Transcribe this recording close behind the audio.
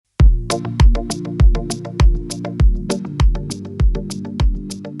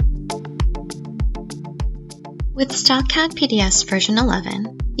With StyleCAD PDS version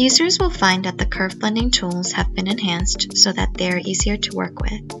 11, users will find that the curve blending tools have been enhanced so that they are easier to work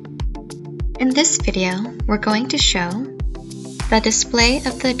with. In this video, we're going to show the display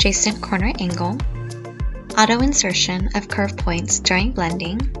of the adjacent corner angle, auto insertion of curve points during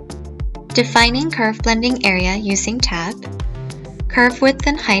blending, defining curve blending area using tab, curve width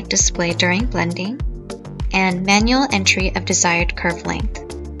and height display during blending, and manual entry of desired curve length.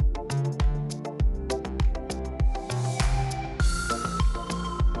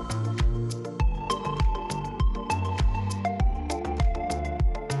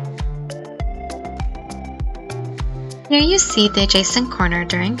 Here you see the adjacent corner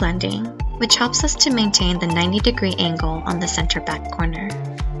during blending, which helps us to maintain the 90-degree angle on the center back corner.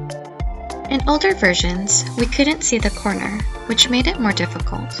 In older versions, we couldn't see the corner, which made it more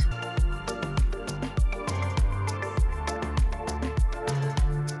difficult.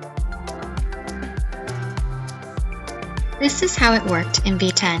 This is how it worked in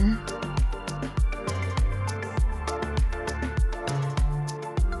V10.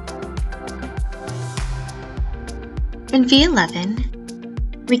 In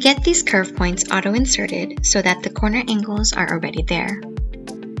V11, we get these curve points auto-inserted so that the corner angles are already there.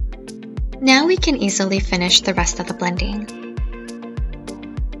 Now we can easily finish the rest of the blending.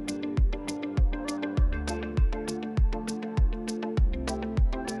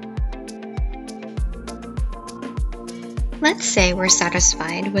 Let's say we're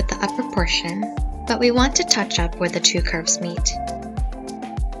satisfied with the upper portion, but we want to touch up where the two curves meet.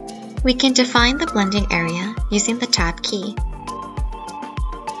 We can define the blending area using the Tab key.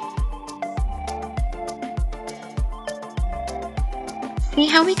 See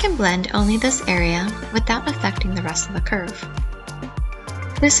how we can blend only this area without affecting the rest of the curve.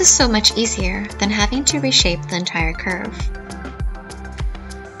 This is so much easier than having to reshape the entire curve.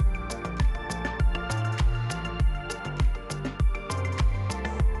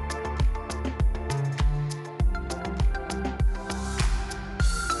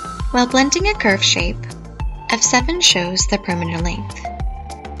 While blending a curve shape, F7 shows the perimeter length.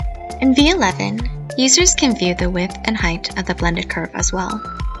 In V11, users can view the width and height of the blended curve as well.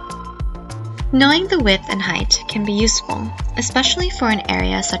 Knowing the width and height can be useful, especially for an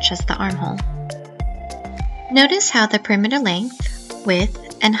area such as the armhole. Notice how the perimeter length,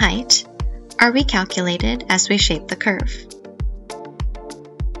 width, and height are recalculated as we shape the curve.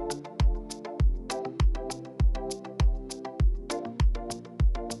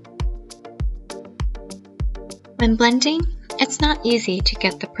 When blending, it's not easy to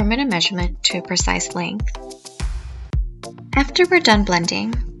get the perimeter measurement to a precise length. After we're done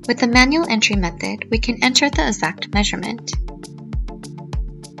blending, with the manual entry method, we can enter the exact measurement.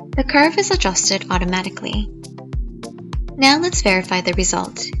 The curve is adjusted automatically. Now let's verify the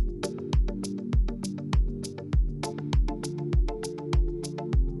result